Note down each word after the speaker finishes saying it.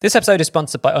This episode is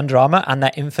sponsored by Under Armour and their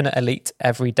Infinite Elite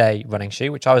Everyday running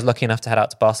shoe, which I was lucky enough to head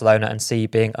out to Barcelona and see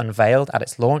being unveiled at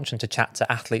its launch, and to chat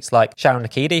to athletes like Sharon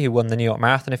Lakidi, who won the New York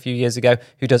Marathon a few years ago,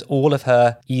 who does all of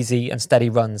her easy and steady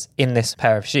runs in this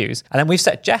pair of shoes. And then we've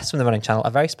set Jess from the Running Channel a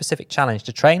very specific challenge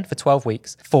to train for 12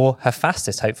 weeks for her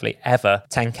fastest, hopefully, ever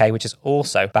 10K, which is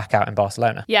also back out in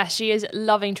Barcelona. Yeah, she is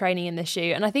loving training in this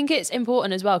shoe. And I think it's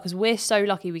important as well, because we're so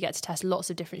lucky we get to test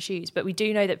lots of different shoes, but we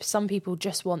do know that some people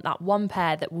just want that one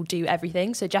pair that will do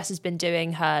everything. So Jess has been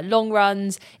doing her long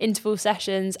runs, interval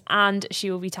sessions, and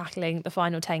she will be tackling the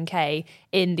final 10K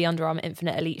in the Under Armour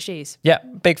Infinite Elite shoes. Yeah,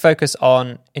 big focus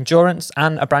on endurance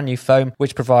and a brand new foam,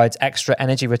 which provides extra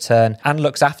energy return and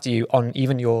looks after you on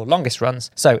even your longest runs.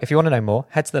 So if you want to know more,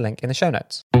 head to the link in the show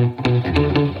notes.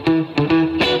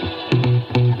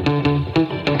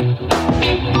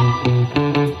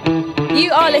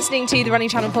 You are listening to the Running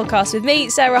Channel podcast with me,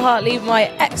 Sarah Hartley, my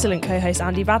excellent co-host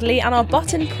Andy Baddeley, and our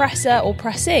button presser or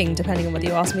pressing, depending on whether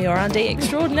you ask me or Andy,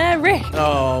 extraordinaire Rick.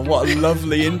 Oh, what a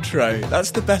lovely intro.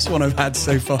 That's the best one I've had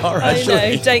so far, actually.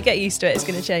 I know, don't get used to it, it's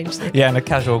going to change things. Yeah, and a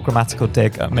casual grammatical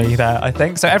dig at me there, I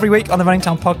think. So every week on the Running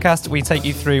Channel podcast, we take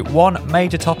you through one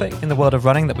major topic in the world of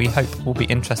running that we hope will be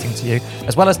interesting to you,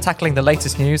 as well as tackling the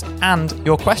latest news and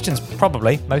your questions,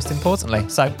 probably, most importantly.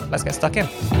 So let's get stuck in.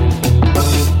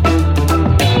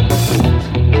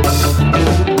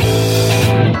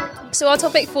 So our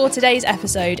topic for today's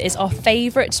episode is our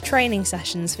favourite training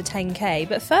sessions for 10K.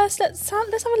 But first, let's have a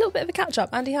little bit of a catch-up.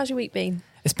 Andy, how's your week been?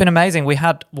 It's been amazing. We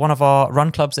had one of our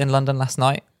run clubs in London last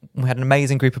night. We had an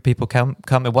amazing group of people come.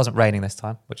 It wasn't raining this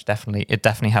time, which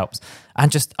definitely helps.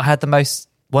 And I had the most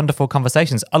wonderful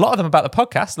conversations. A lot of them about the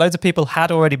podcast. Loads of people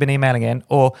had already been emailing in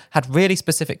or had really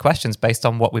specific questions based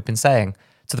on what we've been saying,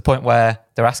 to the point where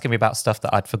they're asking me about stuff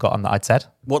that I'd forgotten that I'd said.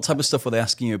 What type of stuff were they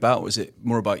asking you about? Was it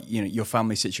more about, your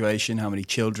family situation, how many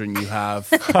children you have?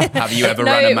 Have you ever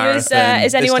run a marathon?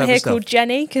 Is anyone here called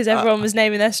Jenny? Because everyone was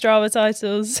naming their Strava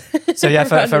titles. So yeah,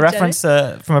 for reference,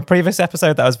 from a previous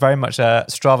episode, that was very much a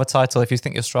Strava title. If you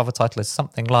think your Strava title is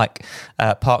something like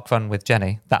Park Run with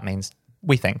Jenny, that means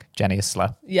we think Jenny is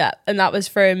slow. Yeah, and that was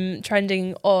from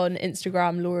trending on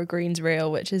Instagram, Laura Green's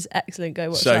reel, which is excellent.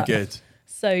 Go watch that. So good.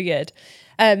 So good.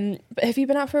 But have you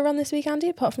been out for a run this week, Andy,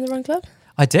 apart from the run club?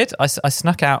 I did. I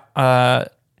snuck out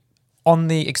on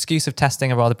the excuse of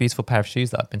testing a rather beautiful pair of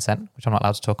shoes that I've been sent, which I'm not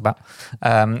allowed to talk about.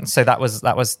 So that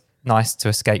was nice to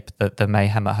escape the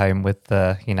mayhem at home with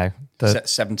the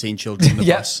 17 children in the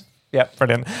bus. Yeah,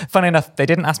 brilliant. Funny enough, they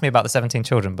didn't ask me about the 17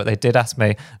 children, but they did ask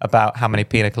me about how many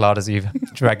pina coladas you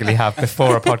regularly have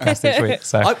before a podcast each week.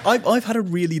 So I've had a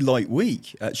really light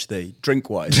week, actually,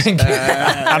 drink-wise. and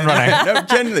running. No,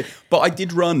 generally. But I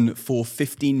did run for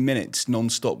 15 minutes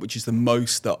non-stop, which is the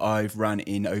most that I've ran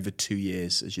in over 2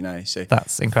 years, as you know. So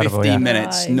that's incredible. 15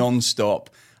 minutes non-stop.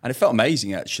 And it felt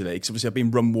amazing, actually, because obviously I've been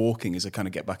run walking as I kind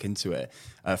of get back into it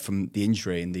from the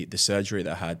injury and the surgery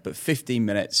that I had. But 15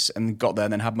 minutes and got there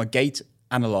and then had my gait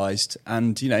analysed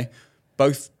and,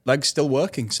 both legs still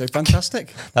working. So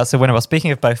fantastic. That's a winner. Well,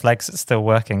 speaking of both legs still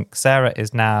working, Sarah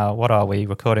is now, what are we,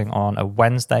 recording on a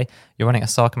Wednesday. You're running a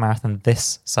Sarka Marathon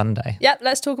this Sunday. Yep,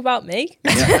 let's talk about me.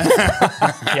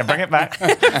 Yeah, bring it back.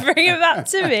 Bring it back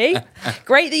to me.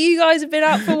 Great that you guys have been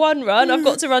out for one run. I've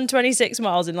got to run 26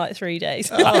 miles in like 3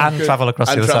 days. And good. travel across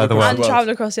the other side of the world. And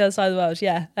travel across the other side of the world,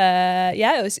 yeah.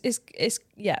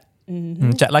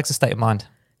 Mm-hmm. Jet lag's a state of mind.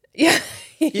 Yeah.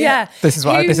 Yeah. This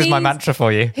is my mantra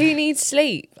for you. Who needs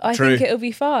sleep? I think it'll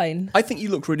be fine. I think you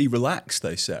look really relaxed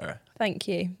though, Sarah. Thank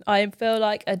you. I feel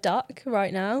like a duck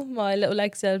right now. My little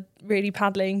legs are really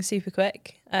paddling super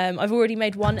quick. I've already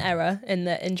made one error in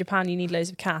that in Japan you need loads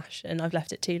of cash and I've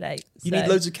left it too late. You need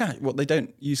loads of cash? What, they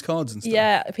don't use cards and stuff?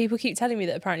 Yeah, people keep telling me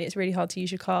that apparently it's really hard to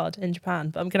use your card in Japan,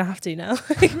 but I'm going to have to now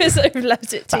because I've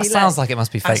left it too late. That sounds like it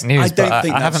must be fake news, but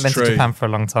I haven't been to Japan for a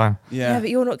long time. Yeah, but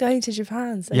you're not going to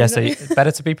Japan. So so it's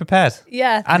better to be prepared.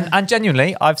 Yeah. And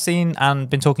genuinely, I've seen and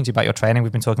been talking to you about your training.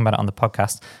 We've been talking about it on the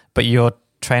podcast, but your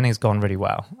training's gone really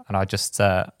well. And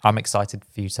I'm excited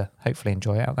for you to hopefully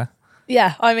enjoy it out there.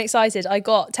 Yeah, I'm excited. I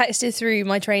got texted through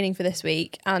my training for this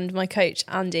week and my coach,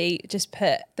 Andy, just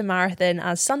put the marathon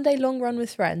as Sunday long run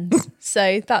with friends.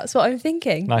 So that's what I'm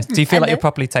thinking. Nice. Do you feel like you're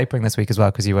properly tapering this week as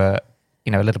well? Because you were,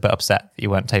 a little bit upset that you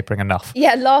weren't tapering enough.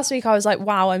 Yeah, last week I was like,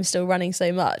 wow, I'm still running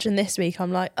so much. And this week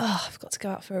I'm like, oh, I've got to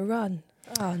go out for a run.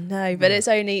 Oh, no. But it's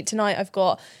only tonight I've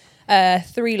got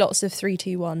 3 lots of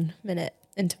 3-2-1 minute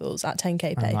intervals at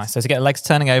 10K pace. Nice. So to get legs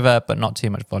turning over, but not too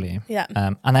much volume. Yeah.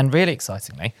 And then really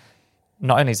excitingly,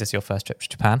 not only is this your first trip to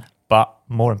Japan, but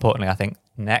more importantly, I think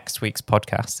next week's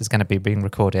podcast is going to be being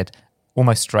recorded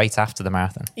almost straight after the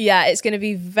marathon. Yeah, it's going to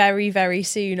be very, very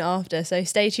soon after. So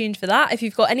stay tuned for that. If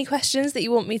you've got any questions that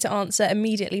you want me to answer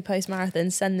immediately post-marathon,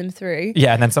 send them through.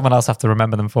 Yeah, and then someone else have to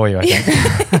remember them for you, I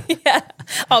think. Yeah,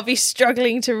 I'll be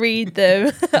struggling to read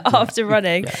them after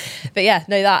running. Yeah. But yeah,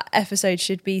 no, that episode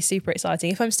should be super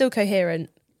exciting. If I'm still coherent,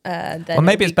 then Well,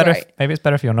 maybe it's better. great. Maybe it's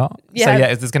better if you're not. Yeah. So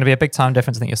yeah, there's going to be a big time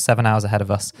difference. I think you're 7 hours ahead of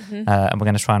us, and we're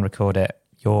going to try and record it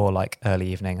your like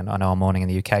early evening and our morning in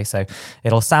the UK. So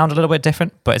it'll sound a little bit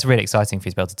different, but it's really exciting for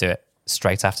you to be able to do it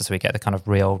straight after, so we get the kind of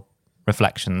real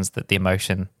reflections, that the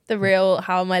emotion. The real,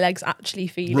 how are my legs actually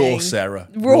feeling? Raw Sarah.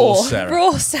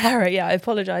 Raw Sarah. Yeah, I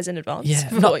apologise in advance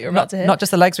for what you're about to hear. Not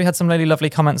just the legs. We had some really lovely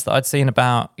comments that I'd seen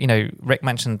about, Rick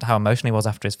mentioned how emotional he was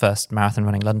after his first marathon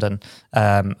running London,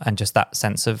 and just that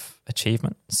sense of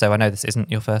achievement. So I know this isn't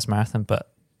your first marathon,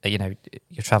 but you're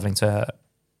traveling to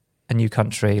a new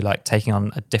country, like taking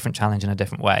on a different challenge in a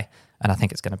different way, and I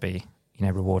think it's going to be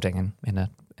rewarding and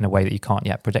in a way that you can't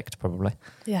yet predict, probably.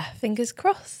 Yeah, fingers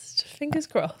crossed. Fingers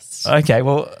crossed. Okay,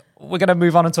 well, we're going to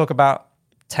move on and talk about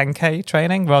 10K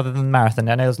training rather than marathon.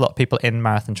 I know there's a lot of people in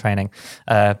marathon training,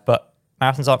 but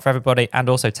marathons aren't for everybody, and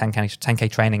also 10K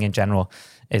training in general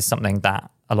is something that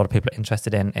a lot of people are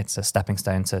interested in. It's a stepping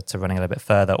stone to running a little bit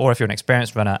further. Or if you're an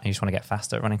experienced runner and you just want to get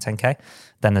faster at running 10K,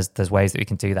 then there's ways that we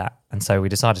can do that. And so we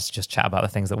decided to just chat about the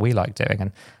things that we like doing.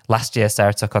 And last year,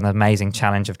 Sarah took on the amazing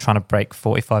challenge of trying to break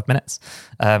 45 minutes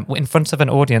in front of an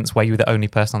audience where you were the only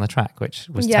person on the track, which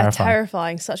was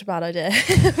terrifying. Such a bad idea.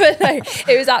 But no,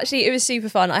 it was super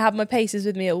fun. I had my paces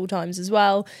with me at all times as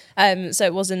well. So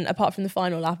it wasn't, apart from the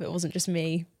final lap, it wasn't just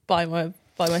me by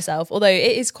myself, although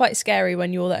it is quite scary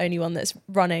when you're the only one that's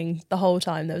running the whole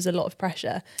time. There was a lot of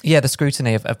pressure. Yeah, the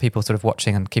scrutiny of people sort of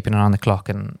watching and keeping an eye on the clock.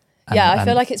 And I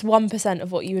feel like it's 1%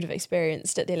 of what you would have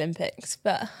experienced at the Olympics,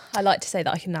 but I like to say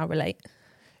that I can now relate.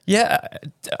 Yeah,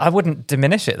 I wouldn't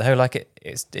diminish it though. Like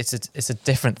it's a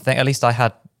different thing. At least I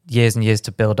had years and years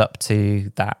to build up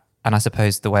to that. And I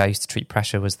suppose the way I used to treat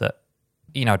pressure was that,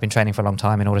 I'd been training for a long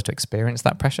time in order to experience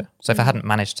that pressure. So if I hadn't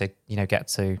managed to, get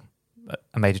to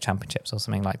a major championships or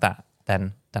something like that,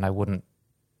 then I wouldn't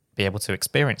be able to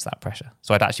experience that pressure.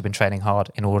 So I'd actually been training hard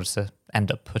in order to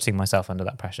end up putting myself under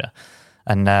that pressure.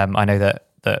 And I know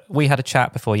that we had a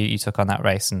chat before you took on that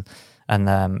race,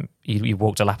 and you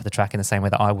walked a lap of the track in the same way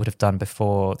that I would have done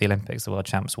before the Olympics, the World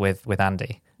Champs, with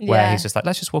Andy, where he's just like,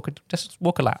 let's just walk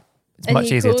a lap. It's and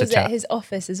much easier to chat. he calls it his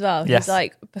office as well. Yes. He's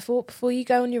like, before you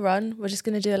go on your run, we're just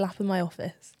going to do a lap in my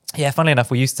office. Yeah, funnily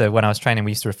enough, when I was training,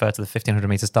 we used to refer to the 1500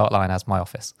 meter start line as my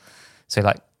office. So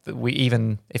like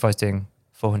even if I was doing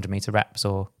 400 meter reps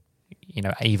or,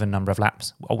 even number of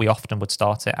laps, we often would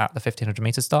start it at the 1500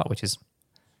 meter start, which is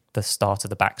the start of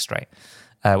the back straight,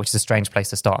 which is a strange place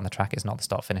to start on the track. It's not the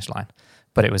start finish line,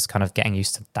 but it was kind of getting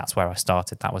used to, that's where I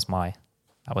started. That was my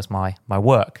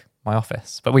work. My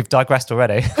office, but we've digressed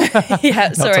already.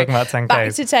 Yeah, sorry. Talking about 10K.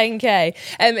 Back to 10K.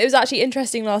 It was actually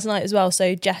interesting last night as well.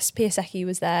 So Jess Piasecki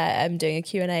was there doing a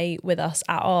Q&A with us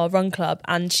at our run club,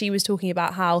 and she was talking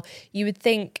about how you would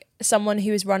think someone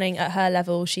who is running at her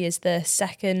level, she is the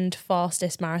second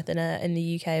fastest marathoner in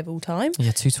the UK of all time.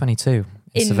 Yeah, 2:22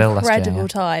 in Seville last year. Incredible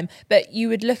time. But you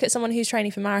would look at someone who's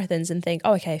training for marathons and think,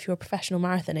 oh, okay, if you're a professional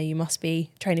marathoner, you must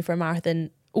be training for a marathon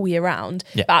all year round.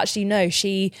 Yeah. But actually no,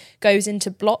 she goes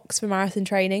into blocks for marathon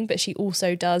training, but she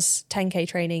also does 10K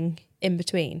training in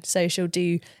between. So she'll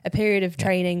do a period of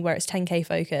training where it's 10K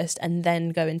focused and then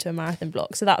go into a marathon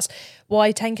block. So that's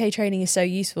why 10K training is so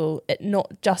useful.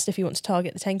 Not just if you want to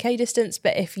target the 10K distance,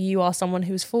 but if you are someone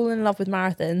who's fallen in love with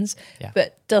marathons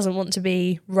but doesn't want to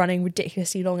be running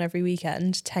ridiculously long every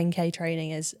weekend, 10K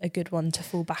training is a good one to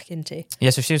fall back into.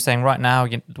 Yeah, so she was saying right now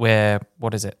we're,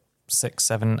 6,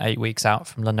 7, 8 weeks out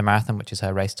from London Marathon, which is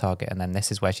her race target, and then this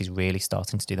is where she's really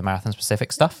starting to do the marathon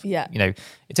specific stuff. Yeah,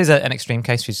 it is an extreme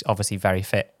case. She's obviously very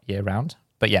fit year round,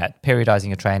 but periodizing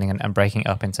your training and breaking it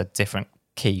up into different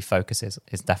key focuses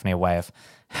is definitely a way of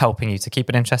helping you to keep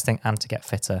it interesting and to get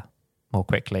fitter more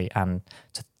quickly, and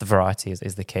the variety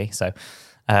is the key. So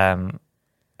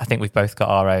I think we've both got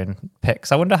our own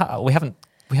picks. I wonder how we haven't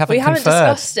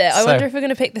discussed it. I wonder if we're going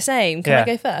to pick the same. Can I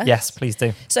go first? Yes, please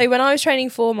do. So when I was training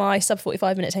for my sub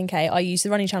 45 minute 10K, I used the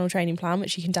Running Channel training plan,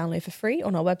 which you can download for free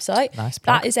on our website. Nice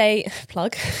plug. That is a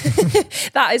plug.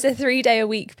 That is a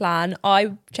 3-day-a-week plan.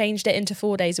 I changed it into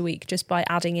 4 days a week just by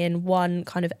adding in one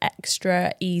kind of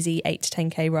extra easy 8 to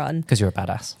 10K run. Because you're a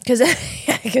badass.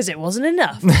 Because it wasn't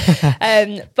enough.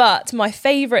 But my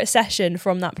favourite session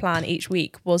from that plan each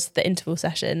week was the interval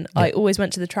session. Yeah. I always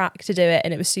went to the track to do it,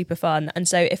 and it was super fun. And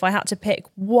so So if I had to pick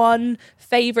one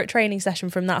favourite training session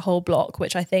from that whole block,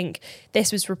 which I think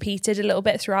this was repeated a little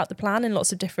bit throughout the plan in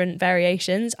lots of different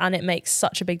variations, and it makes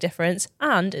such a big difference.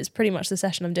 And it's pretty much the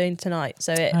session I'm doing tonight.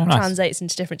 So it translates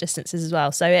into different distances as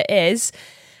well. So it is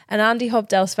an Andy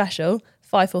Hobdell special,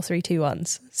 5, 4, 3, 2,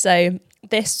 1s. So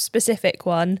this specific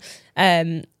one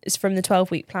is from the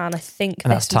 12-week plan. I think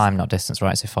and that's time, not distance,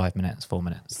 right? So 5 minutes, 4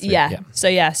 minutes. So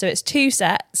it's 2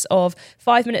 sets of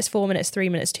 5 minutes, 4 minutes, 3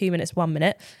 minutes, 2 minutes, 1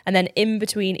 minute. And then in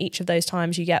between each of those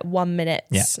times, you get 1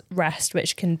 minute's rest,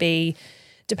 which can be,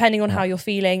 depending on how you're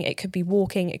feeling, it could be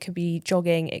walking, it could be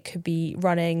jogging, it could be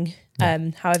running,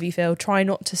 however you feel. Try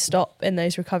not to stop in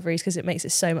those recoveries because it makes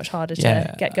it so much harder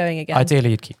to get going again. Ideally,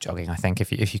 you'd keep jogging, I think,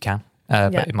 if you can.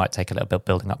 But it might take a little bit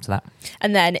building up to that.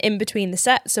 And then in between the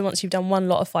sets, so once you've done one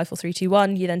lot of 5, 4, 3, 2,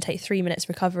 1, you then take 3 minutes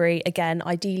recovery. Again,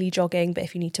 ideally jogging, but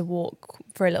if you need to walk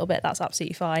for a little bit, that's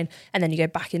absolutely fine. And then you go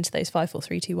back into those 5, 4,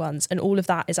 3, 2, 1s. And all of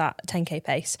that is at 10k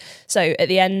pace. So at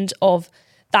the end of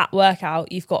that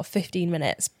workout, you've got 30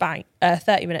 minutes banked. Yeah,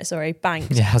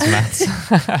 how's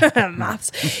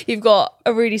Maths. You've got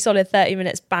a really solid 30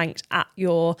 minutes banked at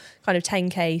your kind of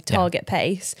 10k target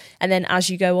pace. And then as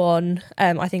you go on,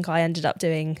 I think I ended up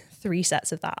doing 3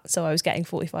 sets of that. So I was getting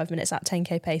 45 minutes at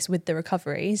 10k pace with the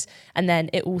recoveries. And then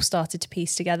it all started to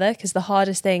piece together, because the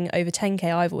hardest thing over 10k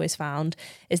I've always found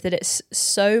is that it's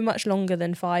so much longer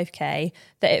than 5k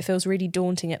that it feels really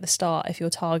daunting at the start if you're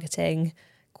targeting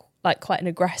like quite an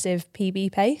aggressive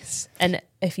PB pace. And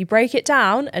if you break it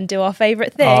down and do our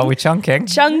favourite thing... Oh, are we chunking?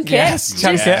 Chunk a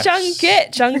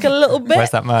little bit. Where's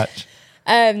that much?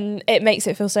 It makes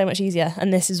it feel so much easier.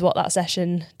 And this is what that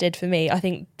session did for me. I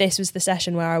think this was the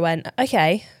session where I went,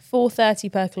 okay,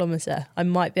 4:30 per kilometre. I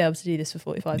might be able to do this for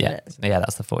 45 minutes. Yeah,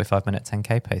 that's the 45-minute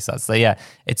 10k pace. That's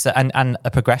it's and a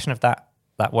progression of that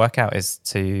workout is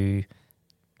to,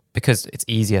 because it's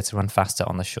easier to run faster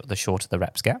on the shorter the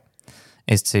reps get,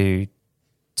 is to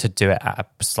do it at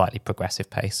a slightly progressive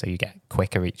pace, so you get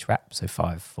quicker each rep. So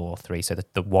 5, 4, 3. So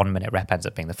the 1 minute rep ends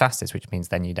up being the fastest, which means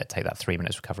then you take that 3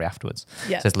 minutes recovery afterwards.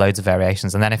 Yeah. So there's loads of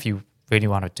variations, and then if you really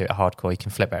want to do it hardcore, you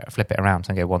can flip it around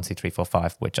and go 1, 2, 3, 4,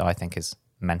 5, which I think is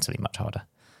mentally much harder.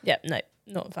 Yeah, no,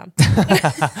 not a fan.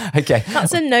 Okay,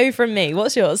 that's a no from me.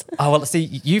 What's yours? Oh well,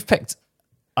 see, you've picked.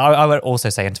 I would also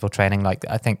say interval training. Like,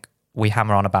 I think we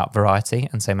hammer on about variety,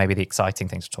 and so maybe the exciting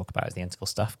thing to talk about is the interval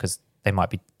stuff, because they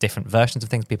might be different versions of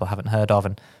things people haven't heard of,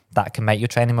 and that can make your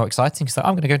training more exciting. So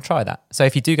I'm going to go and try that. So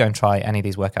if you do go and try any of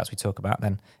these workouts we talk about,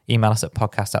 then email us at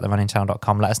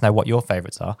podcast@therunningchannel.com. Let us know what your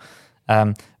favourites are.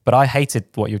 But I hated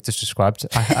what you've just described.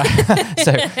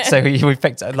 So we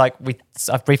picked,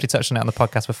 I've briefly touched on it on the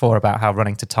podcast before about how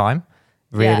running to time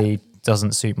really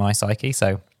doesn't suit my psyche.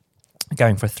 So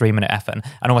going for a 3 minute effort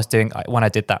and almost doing, when I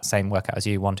did that same workout as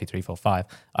you, 1, 2, 3, 4, 5,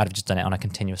 I'd have just done it on a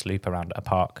continuous loop around a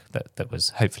park that was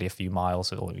hopefully a few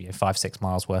miles or 5, 6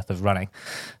 miles worth of running,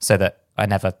 so that I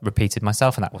never repeated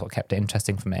myself, and that was what kept it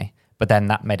interesting for me. But then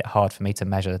that made it hard for me to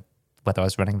measure whether I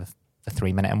was running the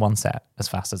 3 minute in one set as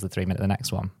fast as the 3 minute in the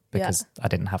next one, because I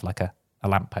didn't have like a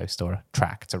lamppost or a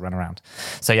track to run around.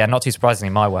 So yeah, not too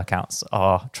surprisingly, my workouts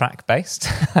are track based,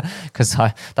 because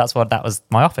that was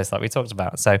my office, like we talked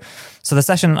about. So the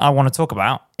session I want to talk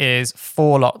about is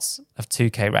 4 lots of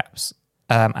 2k reps,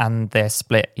 and they're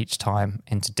split each time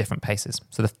into different paces.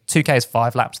 So the 2k is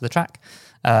 5 laps of the track.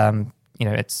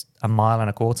 It's a mile and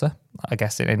a quarter, I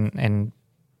guess, in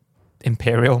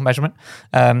imperial measurement.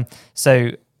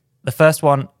 So the first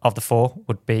one of the 4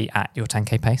 would be at your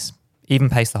 10k pace,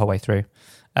 even pace the whole way through.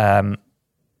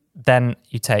 Then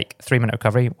you take 3 minute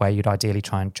recovery, where you'd ideally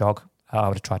try and jog. I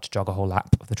would have tried to jog a whole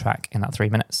lap of the track in that 3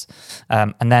 minutes.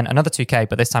 And then another 2k,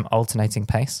 but this time alternating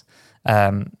pace.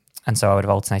 And so I would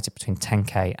have alternated between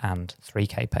 10k and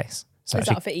 3k pace. So is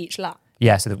that for each lap?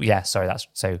 Yeah.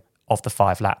 So of the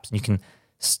 5 laps, and you can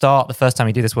start the first time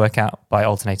you do this workout by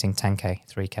alternating 10k,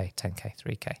 3k, 10k,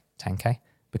 3k, 10k.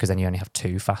 Because then you only have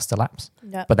 2 faster laps.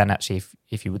 Yep. But then actually,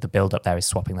 if the build up there is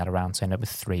swapping that around, so you end up with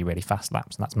 3 really fast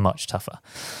laps, and that's much tougher.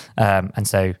 And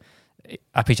so I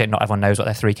appreciate not everyone knows what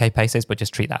their 3k pace is, but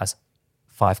just treat that as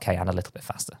 5k and a little bit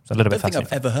faster. So a little bit faster. I don't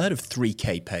think I've ever heard of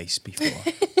 3k pace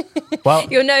before. Well,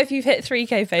 you'll know if you've hit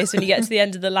 3k pace when you get to the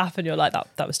end of the lap and you're like,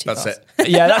 that was too fast. That's it.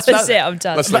 Yeah, that's it. I'm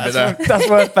done. Let's leave it there. That's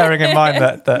worth bearing in mind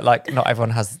that like not everyone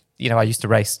has. I used to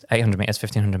race 800 meters,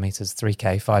 1500 meters,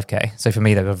 3k, 5k. So for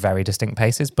me, they were very distinct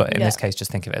paces. But in this case,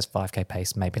 just think of it as 5k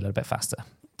pace, maybe a little bit faster.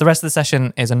 The rest of the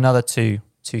session is another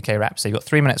 2k reps. So you've got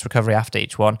 3 minutes recovery after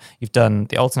each one. You've done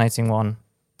the alternating one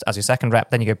as your second rep.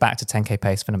 Then you go back to 10k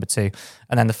pace for number 2.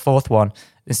 And then the fourth one,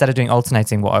 instead of doing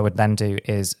alternating, what I would then do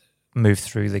is move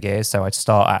through the gears. So I'd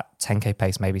start at 10k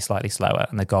pace, maybe slightly slower,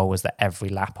 and the goal was that every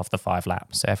lap of the 5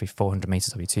 laps, so every 400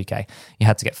 meters of your 2k, you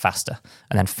had to get faster,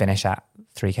 and then finish at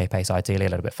 3k pace, ideally a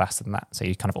little bit faster than that. So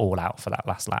you kind of all out for that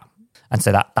last lap. And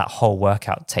so that whole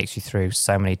workout takes you through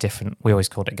so many different, we always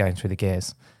called it going through the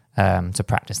gears, to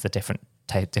practice the different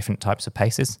types of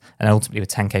paces. And ultimately with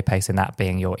 10k pace in that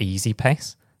being your easy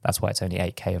pace, that's why it's only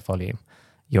 8k of volume.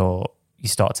 You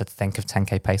start to think of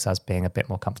 10k pace as being a bit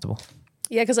more comfortable.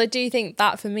 Yeah, because I do think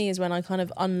that for me is when I kind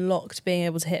of unlocked being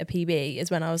able to hit a PB,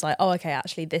 is when I was like, oh, okay,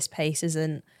 actually this pace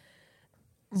isn't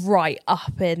right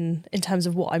up in terms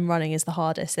of what I'm running is the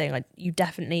hardest thing. Like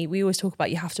we always talk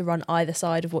about you have to run either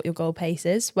side of what your goal pace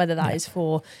is, whether that is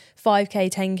for 5k,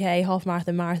 10k, half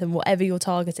marathon, whatever you're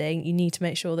targeting, you need to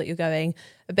make sure that you're going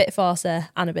a bit faster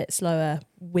and a bit slower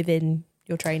within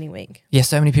your training week. Yeah,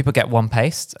 so many people get one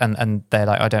pace and they're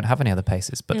like, I don't have any other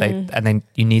paces, but and then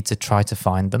you need to try to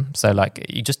find them. So like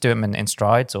you just do them in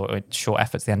strides or short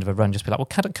efforts at the end of a run, just be like, well,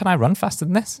 can I run faster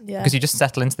than this? Yeah. Because you just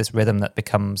settle into this rhythm that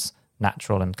becomes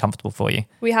natural and comfortable for you.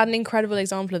 We had an incredible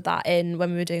example of that when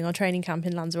we were doing our training camp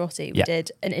in Lanzarote. We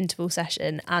did an interval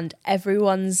session, and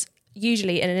everyone's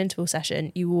usually in an interval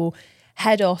session, you will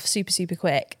head off super, super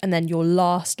quick, and then your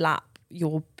last lap,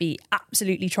 you'll be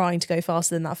absolutely trying to go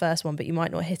faster than that first one, but you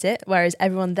might not hit it. Whereas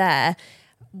everyone there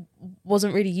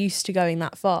wasn't really used to going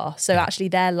that far. So actually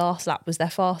their last lap was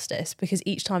their fastest, because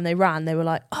each time they ran, they were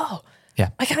like, oh,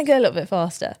 I can go a little bit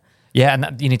faster. Yeah,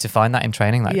 and you need to find that in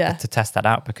training, to test that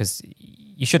out, because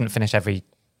you shouldn't finish every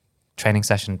training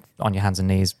session on your hands and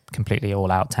knees completely all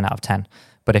out, 10 out of 10.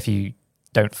 But if you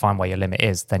don't find where your limit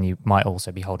is, then you might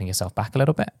also be holding yourself back a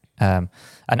little bit.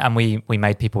 And we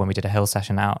made people, when we did a hill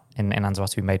session out in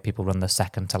Lanzarote, we made people run the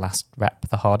second to last rep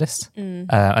the hardest.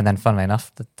 And then funnily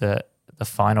enough, the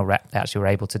final rep they actually were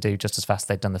able to do just as fast as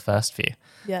they'd done the first few.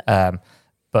 Yeah.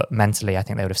 But mentally, I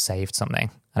think they would have saved something.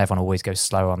 And everyone always goes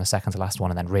slower on the second to last one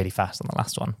and then really fast on the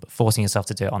last one. But forcing yourself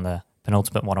to do it on the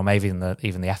penultimate one, or maybe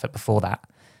even the effort before that,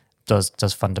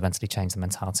 does fundamentally change the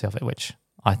mentality of it, which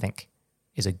I think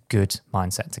is a good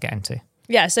mindset to get into.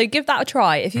 Yeah, so give that a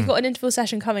try. If you've got an interval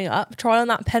session coming up, try on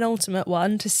that penultimate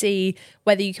one to see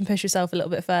whether you can push yourself a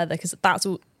little bit further, because that's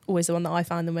always the one that I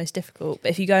find the most difficult.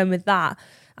 But if you go in with that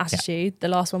attitude, the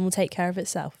last one will take care of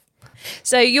itself.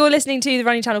 So you're listening to the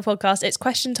Running Channel podcast. It's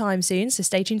question time soon, so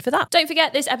stay tuned for that. Don't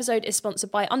forget, this episode is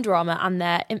sponsored by Under Armour and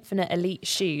their Infinite Elite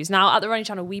shoes. Now, at the Running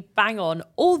Channel, we bang on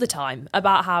all the time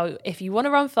about how if you want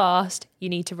to run fast, you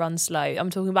need to run slow.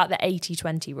 I'm talking about the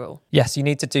 80-20 rule. Yes, you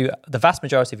need to do the vast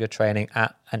majority of your training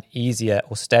at an easier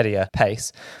or steadier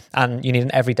pace, and you need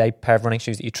an everyday pair of running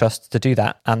shoes that you trust to do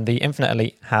that. And the Infinite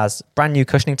Elite has brand new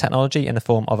cushioning technology in the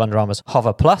form of Under Armour's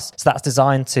Hover Plus. So that's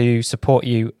designed to support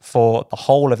you for the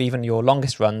whole of even your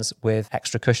longest runs with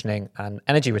extra cushioning and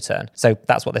energy return. So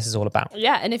that's what this is all about.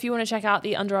 Yeah, and if you want to check out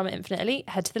the Under Armour Infinite Elite,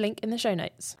 head to the link in the show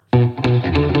notes.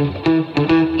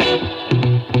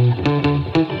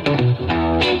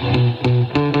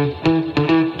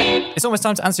 It's almost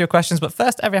time to answer your questions, but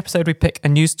first, every episode we pick a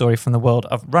news story from the world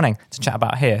of running to chat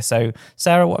about here. So,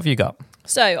 Sarah, what have you got?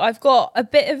 So, I've got a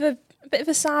bit of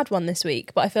a sad one this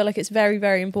week, but I feel like it's very,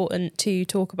 very important to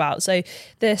talk about. So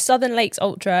the Southern Lakes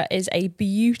Ultra is a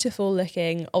beautiful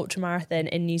looking ultra marathon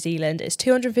in New Zealand. It's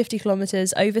 250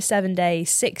 kilometers over 7 days,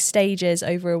 6 stages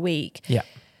over a week. Yeah.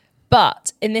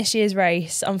 But in this year's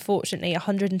race, unfortunately,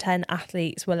 110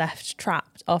 athletes were left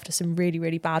trapped after some really,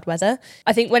 really bad weather.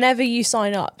 I think whenever you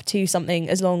sign up to something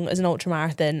as long as an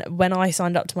ultramarathon, when I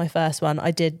signed up to my first one,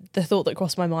 the thought that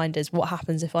crossed my mind is, what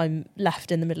happens if I'm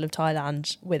left in the middle of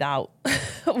Thailand without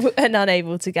and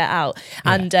unable to get out?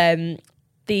 Yeah. And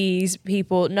these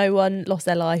people, no one lost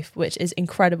their life, which is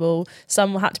incredible.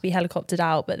 Some had to be helicoptered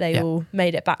out, but they all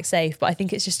made it back safe. But I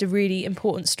think it's just a really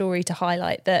important story to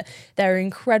highlight that there are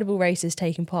incredible races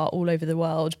taking part all over the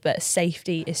world, but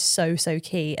safety is so, so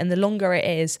key. And the longer it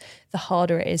is, the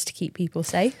harder it is to keep people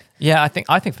safe. Yeah, I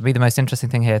think for me, the most interesting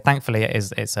thing here, thankfully,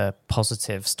 it's a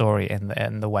positive story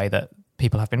in the way that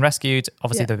people have been rescued.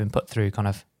 Obviously, they've been put through kind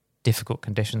of difficult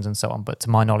conditions and so on. But to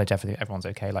my knowledge, everyone's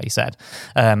okay, like you said.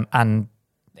 And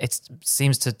it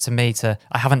seems to me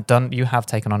you have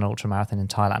taken on an ultramarathon in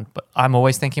Thailand, but I'm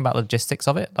always thinking about the logistics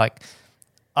of it. Like,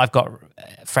 I've got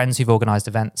friends who've organised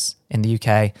events in the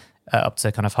UK up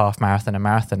to kind of half marathon and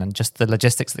marathon, and just the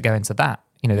logistics that go into that,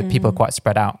 that people are quite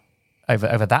spread out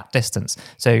over that distance.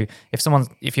 So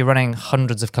if you're running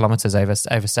hundreds of kilometres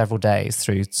over several days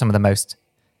through some of the most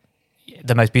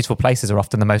beautiful places are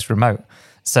often the most remote.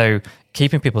 So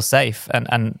keeping people safe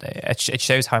and it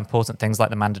shows how important things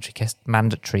like the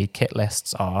mandatory kit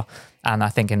lists are. And I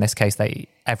think in this case,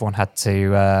 everyone had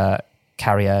to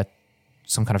carry a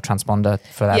some kind of transponder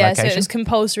for their So location? it was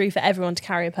compulsory for everyone to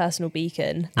carry a personal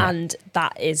beacon, and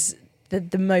that is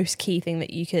the most key thing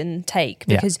that you can take,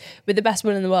 because with the best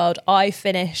will in the world, I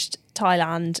finished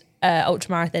Thailand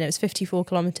ultramarathon. It was 54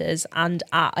 kilometers, and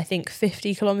at I think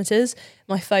 50 kilometers,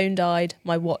 my phone died,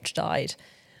 my watch died.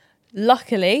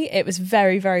 Luckily, it was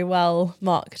very, very well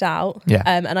marked out.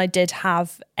 And I did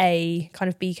have a kind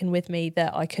of beacon with me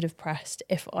that I could have pressed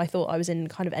if I thought I was in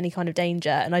kind of any kind of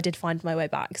danger, and I did find my way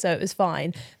back, so it was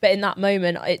fine. But in that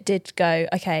moment, it did go,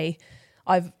 okay,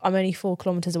 I'm only 4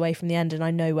 kilometers away from the end, and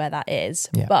I know where that is.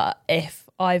 But if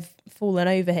I've fallen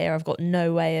over here, I've got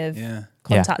no way of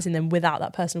contacting them without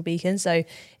that personal beacon. So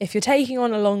if you're taking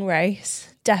on a long race,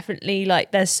 definitely,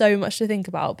 like, there's so much to think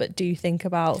about, but do think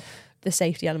about the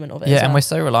safety element of it. And we're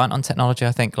so reliant on technology.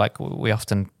 I think, like, we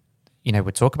often, we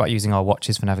talk about using our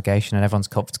watches for navigation, and everyone's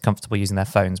comfortable using their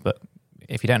phones. But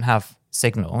if you don't have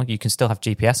signal, you can still have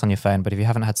GPS on your phone. But if you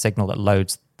haven't had signal that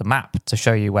loads the map to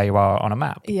show you where you are on a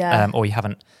map, or you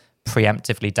haven't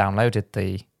preemptively downloaded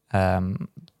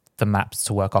the maps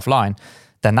to work offline,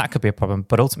 then that could be a problem.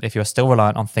 But ultimately, if you're still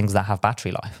reliant on things that have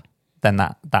battery life, then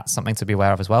that's something to be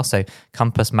aware of as well. So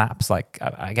compass maps, like,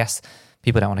 I guess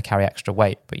people don't want to carry extra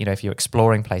weight, but if you're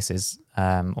exploring places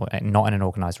or not in an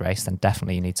organised race, then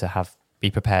definitely you need to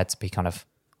be prepared to be kind of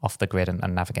off the grid and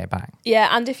navigate back.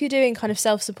 And if you're doing kind of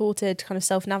self-supported, kind of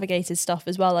self-navigated stuff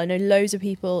as well, I know loads of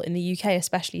people in the UK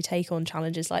especially take on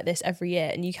challenges like this every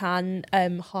year, and you can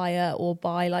hire or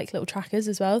buy like little trackers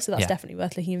as well, so that's definitely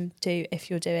worth looking into if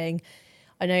you're doing.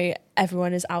 I know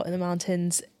everyone is out in the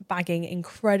mountains bagging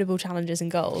incredible challenges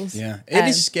and goals. It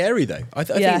is scary though. I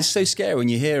think it's so scary when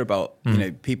you hear about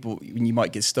people, when you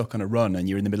might get stuck on a run and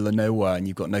you're in the middle of nowhere and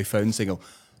you've got no phone signal.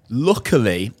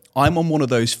 Luckily, I'm on one of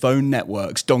those phone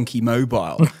networks, Donkey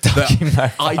Mobile.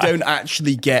 I don't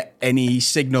actually get any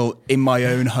signal in my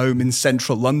own home in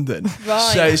central London.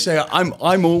 Right. So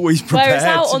I'm always prepared. Whereas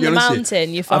out on the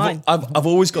mountain, you're fine. I've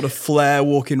always got a flare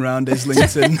walking around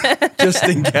Islington just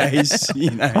in case,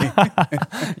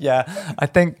 I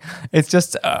think it's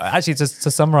just actually just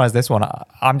to summarise this one,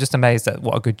 I'm just amazed at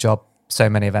what a good job so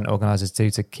many event organisers do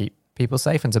to keep people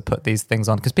safe and to put these things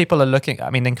on, because people are looking.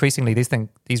 I mean, increasingly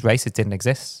these races didn't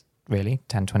exist really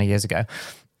 10, 20 years ago,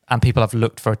 and people have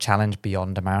looked for a challenge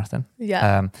beyond a marathon,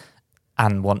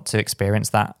 and want to experience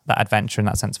that adventure and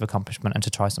that sense of accomplishment and to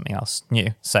try something else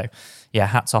new. So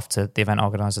hats off to the event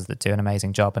organisers that do an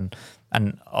amazing job,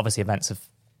 and obviously events have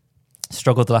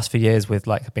struggled the last few years with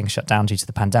like being shut down due to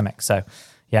the pandemic. So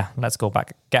let's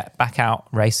get back out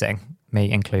racing,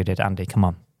 me included. Andy, come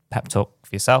on. Pep talk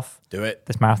for yourself. Do it.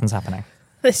 This marathon's happening.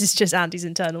 This is just Andy's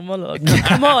internal monologue.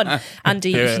 Come on, Andy,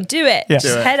 you can do it. Yeah.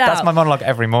 Just head out. That's my monologue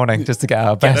every morning, just to get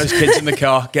out of bed. Get those kids in the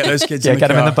car. Get those kids in the car.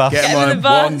 Get them in the bus. Get them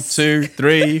on. 1, 2,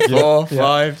 3, 4,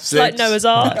 5, 6. It's like Noah's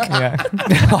Ark.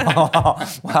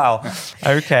 Wow.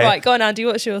 Okay. Right, go on, Andy.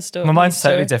 What's your story? My mind's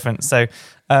totally different. So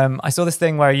I saw this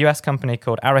thing where a US company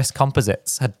called Aris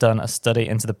Composites had done a study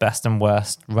into the best and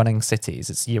worst running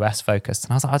cities. It's US focused.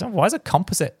 And I was like, why is a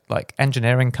composite like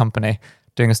engineering company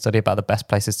doing a study about the best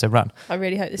places to run? I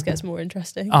really hope this gets more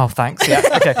interesting. Oh, thanks. Yeah.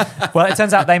 Okay. Well, it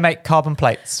turns out they make carbon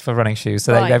plates for running shoes.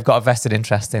 So they've got a vested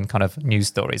interest in kind of news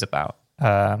stories about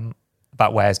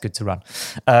where it's good to run.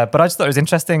 But I just thought it was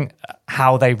interesting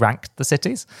how they ranked the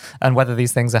cities and whether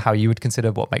these things are how you would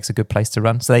consider what makes a good place to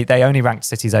run. So they only ranked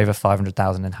cities over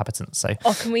 500,000 inhabitants. So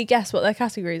can we guess what their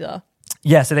categories are?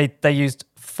 Yeah. So they used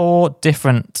 4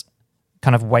 different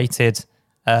kind of weighted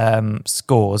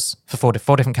scores for 4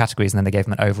 different categories, and then they gave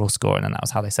them an overall score, and then that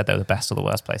was how they said they were the best or the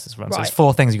worst places to run. Right. So there's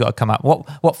 4 things you've got to come up.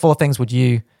 What 4 things would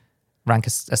you rank a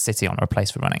city on or a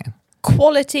place for running in?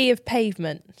 Quality of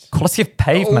pavement. Quality of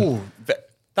pavement.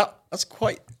 Oh, that's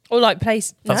quite... Or like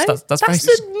place... That's the very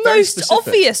most specific.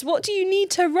 Obvious. What do you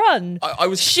need to run? I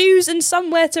was... Shoes and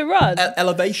somewhere to run.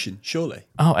 Elevation, surely.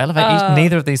 Oh, elevation.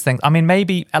 Neither of these things. I mean,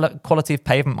 maybe quality of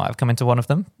pavement might have come into one of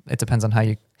them. It depends on how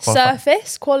you qualify.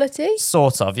 Surface quality?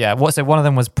 Sort of, yeah. So one of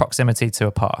them was proximity to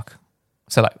a park.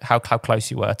 So like how close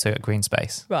you were to a green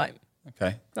space. Right.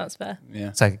 Okay. That's fair.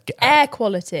 Yeah. So air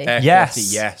quality. Yes.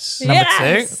 Quality, yes.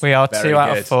 Number 2. We are Very 2 out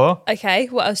good. of 4. Okay,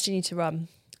 what else do you need to run?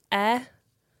 Air?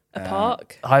 A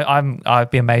park? I'd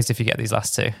be amazed if you get these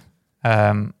last 2.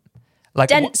 Like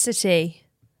density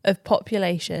of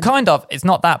population. Kind of. It's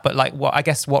not that, but like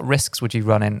what risks would you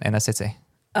run in a city?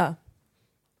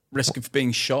 Risk of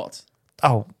being shot.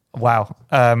 Oh, wow.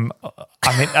 I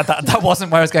mean, that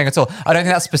wasn't where I was going at all. I don't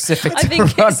think that's specific to I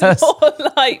think runners. it's more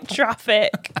like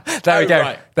traffic. There we go.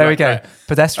 Right, there right, we go.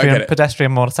 right.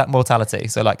 Pedestrian mortality.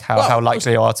 So like how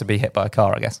likely you are to be hit by a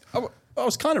car, I guess. I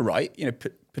was kind of right.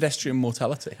 Pedestrian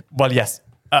mortality. Well, yes.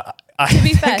 To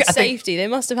be fair, I think- safety. They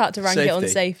must have had to rank it on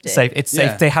Safety. safety. It's Yeah.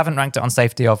 safe. They haven't ranked it on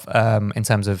safety of in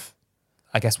terms of,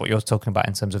 I guess, what you're talking about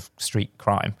in terms of street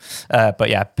crime. But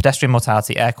yeah, pedestrian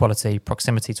mortality, air quality,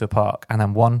 proximity to a park, and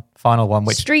then one final one,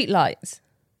 which Street lights.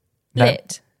 No.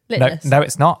 Litness. no,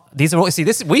 it's not. These are all. See,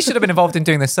 this we should have been involved in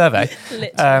doing this survey,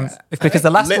 Litness. because the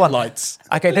last Lit one. lights.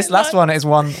 Okay, this Lit last lights. one is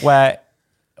one where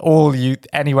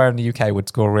anywhere in the UK would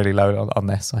score really low on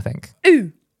this. I think.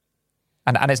 Ooh.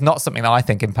 And it's not something that I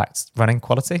think impacts running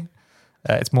quality.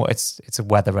 It's more. It's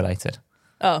weather related.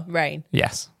 Oh, rain.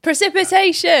 Yes.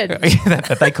 Precipitation.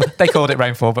 they called it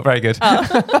rainfall, but very good.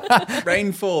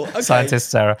 Rainfall. Okay. Scientist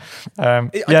Sarah. I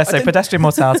So didn't- pedestrian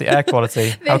mortality, air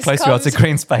quality, how This close you are to comes-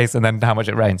 green space, and then how much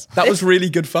it rains. That was really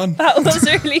good fun. That was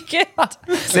really good.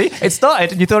 See, it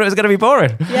started, and you thought it was going to be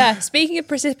boring. Yeah. Speaking of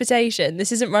precipitation,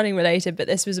 this isn't running related, but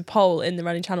this was a poll in the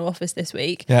Running Channel office this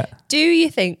week. Yeah. Do you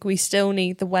think we still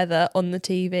need the weather on the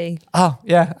TV? Oh,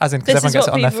 yeah, as in because This everyone is gets it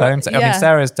what on their people- phones. I yeah. mean,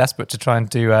 Sarah's desperate to try and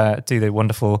do the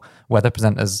wonderful weather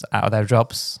presenters out of their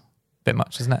jobs. Bit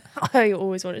much, isn't it? I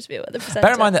always wanted to be a weather presenter.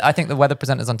 Bear in mind that I think the weather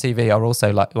presenters on TV are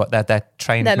also like they're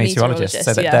trained They're meteorologists,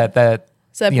 so that meteorologists, yeah. they're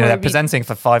So they're they're probably- presenting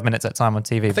for 5 minutes at a time on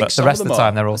TV, I think but the some rest of them the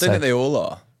time are. they're I also. don't think they all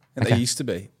are. I think Okay. they used to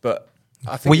be, but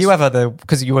I think Were you it's- ever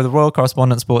because you were the royal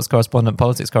correspondent, sports correspondent,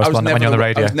 politics I was correspondent never when you're on the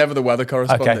radio? I was never the weather Okay,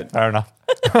 correspondent. fair enough.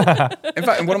 In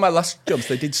fact, in one of my last jobs,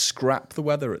 they did scrap the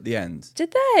weather at the end.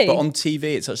 Did they? But on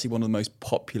TV, it's actually one of the most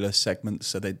popular segments.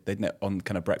 So they'd on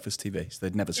kind of breakfast TV, so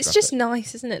they'd never scrap It's just it.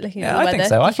 nice, isn't it? Looking Yeah, at the I weather. think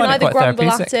so. I You can find it either quite grumble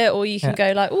at therapeutic. it, or you can Yeah.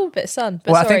 go like, "Oh, a bit of sun."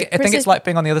 But Well, sorry, I think it's like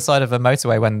being on the other side of a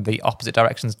motorway when the opposite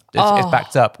direction is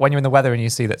backed up. When you're in the weather and you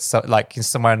see that like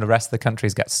somewhere in the rest of the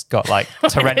country's got like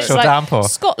It's torrential like downpour.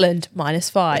 Scotland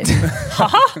 -5.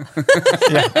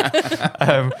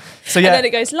 So And yeah, then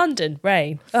it goes London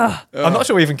rain. Oh, I'm not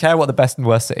sure we even care what the best and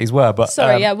worst cities were, but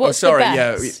sorry. Yeah, oh, what's sorry. the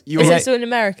Yeah, best? you Is were- it still in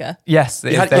America? yes,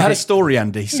 You had a story,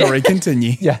 Andy. Sorry,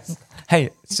 continue. yes. Hey,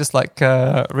 it's just like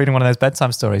reading one of those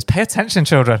bedtime stories. Pay attention,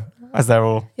 children, as they're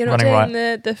all You're not running doing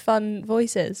right. the fun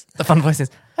voices. The fun voices.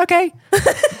 Okay.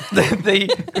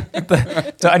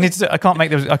 So I need to. I can't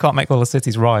make all the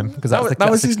cities rhyme because That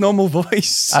was his normal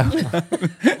voice.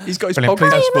 He's got his Brilliant.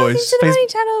 podcast Please- voice. Please- Running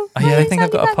Channel. Oh, yeah, I think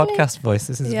I've got a podcast voice.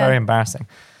 This is Yeah. very embarrassing.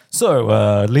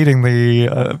 So, leading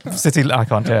the city, I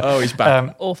can't do it. Oh, he's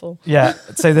back. Awful. Yeah.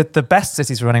 So the best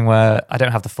cities running were, I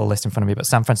don't have the full list in front of me, but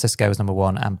San Francisco was number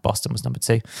 1 and Boston was number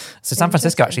 2. So San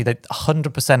Francisco, actually,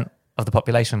 100% of the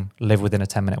population live within a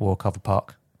 10-minute walk of a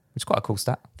park, which is quite a cool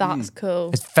stat. That's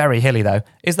cool. It's very hilly though.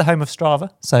 Is the home of Strava,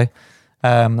 so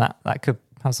that could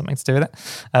have something to do with it.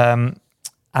 And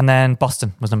then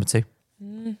Boston was number 2.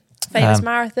 Famous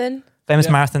marathon. Famous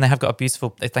Yeah. marathon. They have got a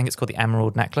beautiful. I think it's called the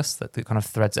Emerald Necklace that kind of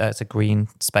threads. It's a green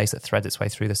space that threads its way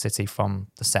through the city from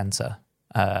the centre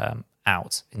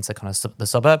out into kind of the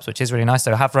suburbs, which is really nice.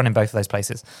 So I have run in both of those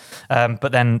places.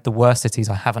 But then the worst cities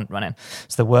I haven't run in.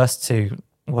 So the worst 2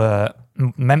 were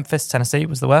Memphis, Tennessee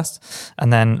was the worst,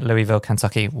 and then Louisville,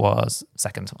 Kentucky was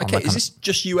second. on Okay, the is this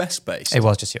just US based? It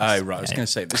was just US. Oh, right. I was Yeah, going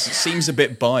to say, this seems a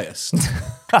bit biased.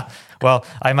 Well,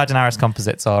 I imagine Aris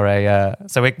Composites are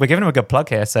so we're giving them a good plug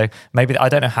here. So maybe, I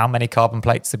don't know how many carbon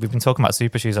plates. We've been talking about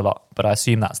super shoes a lot, but I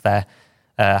assume that's there.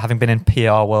 Having been in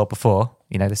PR world before,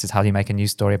 this is how you make a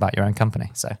news story about your own company.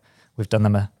 So we've done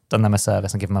them a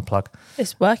service and given them a plug.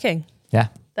 It's working. Yeah,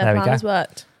 Their there we plan go. has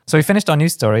worked. So we finished our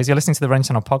news stories. You're listening to the Running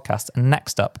Channel podcast. And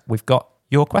next up, we've got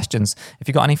your questions. If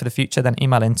you've got any for the future, then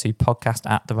email into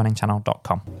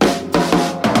podcast@therunningchannel.com.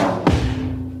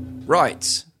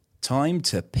 Right. Time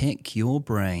to pick your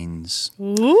brains.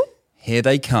 Ooh. Here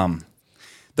they come.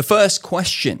 The first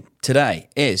question today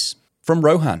is from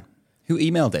Rohan, who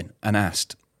emailed in and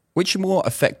asked, which are more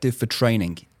effective for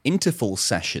training, interval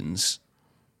sessions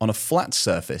on a flat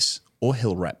surface or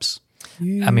hill reps?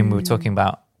 I mean, we were talking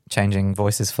about changing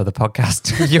voices for the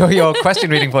podcast. your question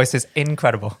reading voice is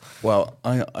incredible. Well,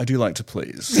 I do like to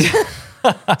please.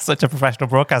 Such a professional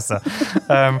broadcaster.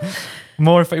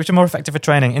 Which are more effective for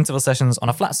training, interval sessions on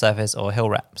a flat surface or hill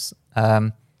reps?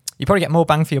 You probably get more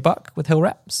bang for your buck with hill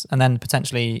reps, and then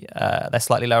potentially they're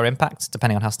slightly lower impact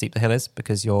depending on how steep the hill is,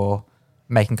 because you're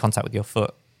making contact with your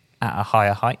foot at a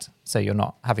higher height, so you're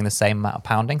not having the same amount of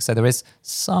pounding. So there is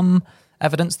some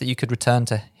evidence that you could return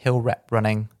to hill rep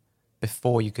running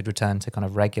before you could return to kind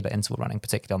of regular interval running,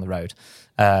 particularly on the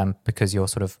road, because you're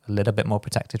sort of a little bit more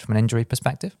protected from an injury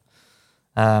perspective.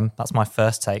 That's my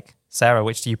first take. Sarah,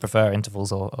 which do you prefer,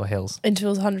 intervals or hills?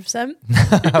 Intervals 100%.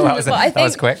 That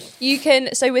was quick. You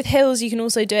can, so with hills, you can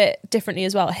also do it differently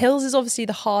as well. Hills is obviously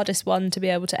the hardest one to be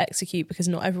able to execute because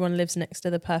not everyone lives next to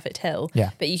the perfect hill. Yeah.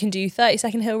 But you can do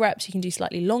 30-second hill reps. You can do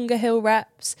slightly longer hill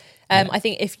reps. I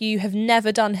think if you have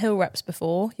never done hill reps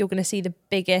before, you're going to see the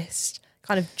biggest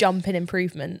kind of jump in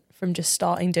improvement from just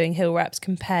starting doing hill reps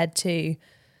compared to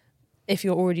if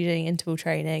you're already doing interval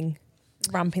training.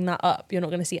 Ramping that up, you're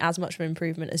not going to see as much of an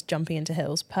improvement as jumping into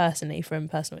hills, personally, from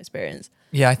personal experience.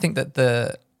 Yeah, I think that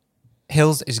the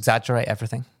hills exaggerate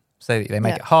everything. So they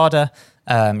make it harder.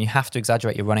 You have to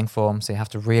exaggerate your running form. So you have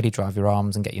to really drive your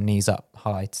arms and get your knees up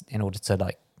high in order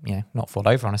to not fall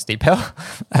over on a steep hill.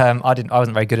 I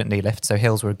wasn't very good at knee lift. So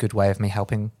hills were a good way of me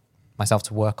helping myself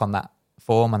to work on that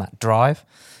form and that drive.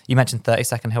 You mentioned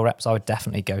 30-second hill reps. I would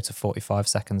definitely go to 45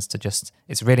 seconds to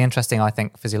it's really interesting, I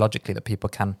think, physiologically that people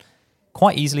can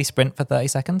quite easily sprint for 30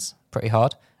 seconds, pretty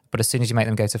hard. But as soon as you make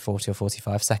them go to 40 or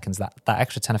 45 seconds, that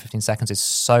extra 10 or 15 seconds is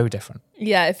so different.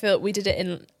 Yeah, I feel we did it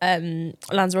in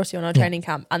Lanzarote on our training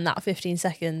camp, and that 15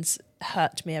 seconds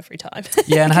hurt me every time.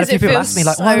 Yeah, and I had a few people ask me,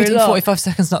 why are we doing long? 45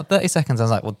 seconds, not 30 seconds? I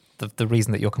was like, well, the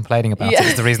reason that you're complaining about it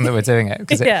is the reason that we're doing it,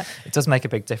 because it does make a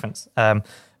big difference.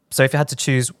 So if you had to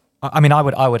choose, I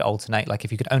would alternate. Like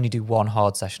if you could only do one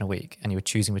hard session a week and you were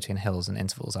choosing between hills and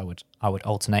intervals, I would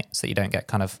alternate so that you don't get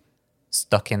kind of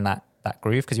stuck in that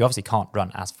groove, because you obviously can't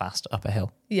run as fast up a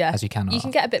hill as you can. You can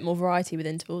get a bit more variety with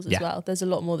intervals as well. There's a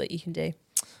lot more that you can do.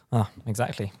 Oh,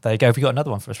 exactly. There you go. Have you got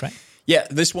another one for us, right? Yeah,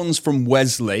 this one's from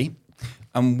Wesley.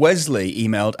 And Wesley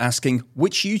emailed asking,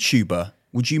 which YouTuber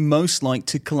would you most like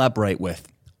to collaborate with?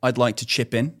 I'd like to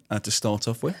chip in to start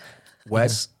off with.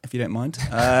 Wes, if you don't mind.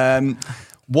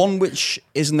 One which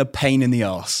isn't a pain in the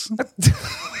arse.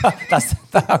 That's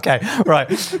okay, right.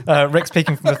 Rick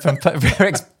speaking from personal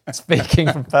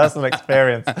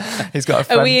experience. He's got a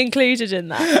friend. Are we included in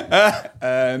that?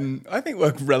 I think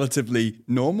we're relatively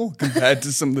normal compared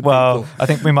to some of the well, people. I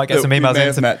think we might get some emails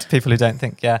into people who don't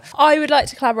think. Yeah, I would like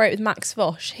to collaborate with Max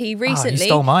Vosch. He recently you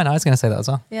stole mine. I was going to say that as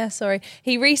well. Yeah, sorry.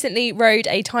 He recently rode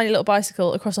a tiny little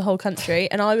bicycle across the whole country,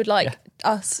 and I would like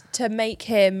us to make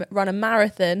him run a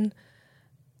marathon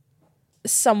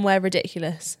somewhere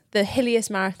ridiculous, the hilliest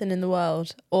marathon in the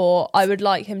world, or I would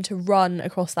like him to run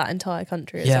across that entire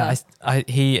country as well.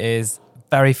 He is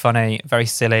very funny, very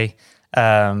silly,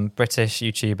 British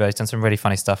YouTuber. He's done some really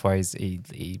funny stuff where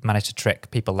he managed to trick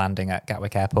people landing at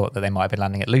Gatwick Airport that they might have been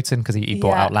landing at Luton, because he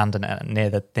bought out London near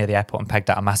the airport and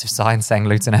pegged out a massive sign saying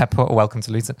Luton Airport, welcome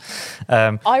to Luton.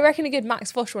 I reckon a good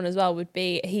Max Vosch one as well would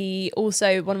be, he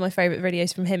also, one of my favourite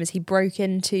videos from him is he broke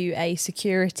into a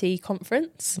security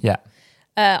conference. Yeah.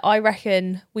 I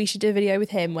reckon we should do a video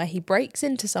with him where he breaks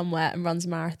into somewhere and runs a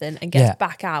marathon and gets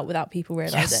back out without people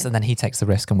realising. Yes, and then he takes the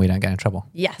risk and we don't get in trouble.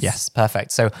 Yes,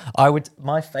 perfect. So one of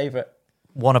my favourite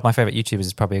YouTubers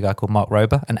is probably a guy called Mark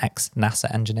Rober, an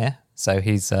ex-NASA engineer. So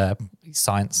he's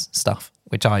science stuff,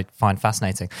 which I find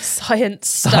fascinating. Science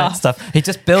stuff. He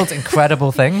just builds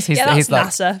incredible things. He's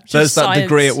NASA. There's that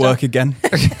degree at work again.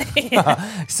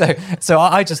 So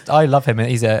I love him.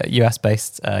 He's a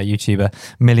US-based YouTuber,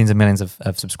 millions and millions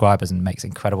of subscribers, and makes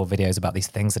incredible videos about these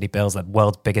things that he builds, the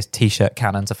world's biggest t-shirt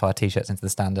cannon to fire t-shirts into the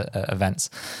stand at events.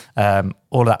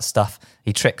 All of that stuff.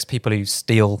 He tricks people who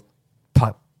steal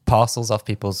parcels off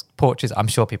people's porches. I'm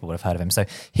sure people would have heard of him. So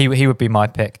he would be my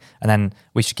pick. And then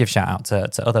we should give shout out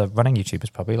to other running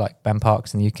YouTubers, probably like Ben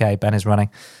Parks in the UK. Ben is running.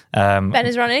 Ben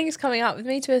is running. He's coming out with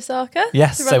me to Osaka.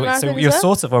 Yes. So you're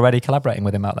sort of already collaborating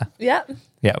with him out there. Yeah.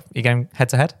 Yeah. You're going head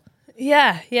to head?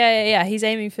 Yeah. He's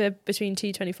aiming for between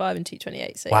 225 and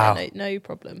 228. So yeah, no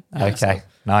problem. Okay.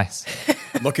 Nice.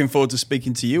 Looking forward to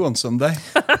speaking to you on Sunday.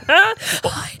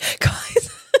 Hi,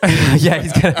 guys. Yeah,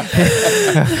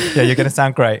 you're going to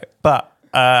sound great. But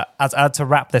to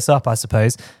wrap this up, I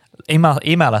suppose,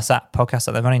 email us at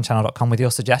podcast@therunningchannel.com with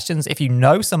your suggestions. If you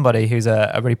know somebody who's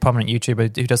a really prominent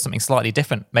YouTuber who does something slightly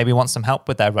different, maybe wants some help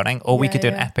with their running, or we could do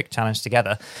an epic challenge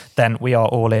together, then we are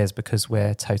all ears, because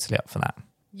we're totally up for that.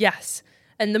 Yes.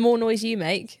 And the more noise you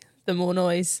make, the more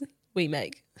noise we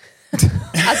make.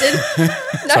 As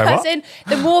in,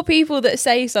 the more people that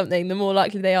say something, the more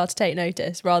likely they are to take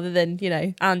notice, rather than,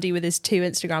 Andy with his 2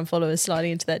 Instagram followers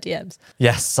sliding into their DMs.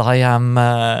 Yes, I am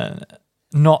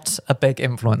not a big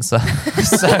influencer.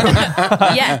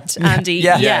 Andy.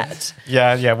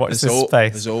 Yeah. Watch this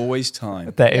space. There's always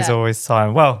time. There is always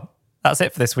time. Well, That's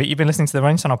it for this week. You've been listening to the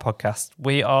Running Channel podcast.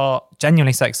 We are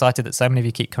genuinely so excited that so many of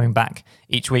you keep coming back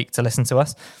each week to listen to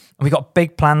us. And we've got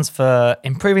big plans for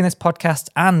improving this podcast,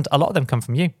 and a lot of them come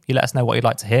from you. You let us know what you'd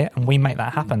like to hear, and we make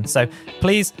that happen. So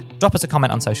please drop us a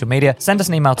comment on social media, send us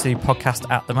an email to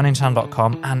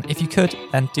podcast@therunningchannel.com, and if you could,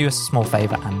 then do us a small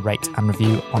favour and rate and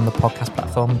review on the podcast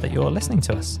platform that you're listening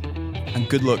to us. And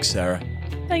good luck, Sarah.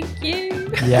 Thank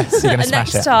you. Yes, you're going to And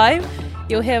smash next it. time,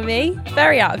 you'll hear me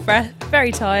very out of breath,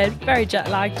 very tired, very jet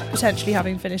lagged, potentially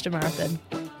having finished a marathon.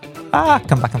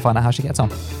 Come back and find out how she gets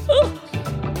on.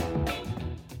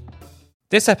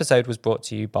 This episode was brought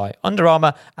to you by Under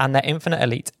Armour and their Infinite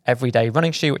Elite everyday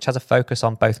running shoe, which has a focus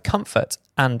on both comfort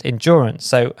and endurance.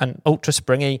 So an ultra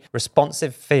springy,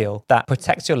 responsive feel that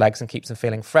protects your legs and keeps them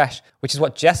feeling fresh, which is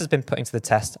what Jess has been putting to the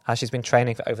test as she's been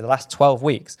training for over the last 12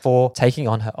 weeks for taking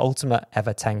on her ultimate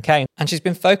ever 10K. And she's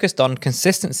been focused on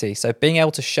consistency. So being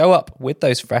able to show up with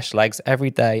those fresh legs every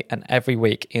day and every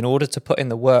week in order to put in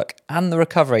the work and the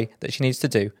recovery that she needs to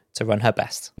do to run her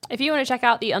best. If you want to check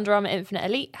out the Under Armour Infinite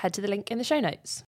Elite, head to the link in the show notes.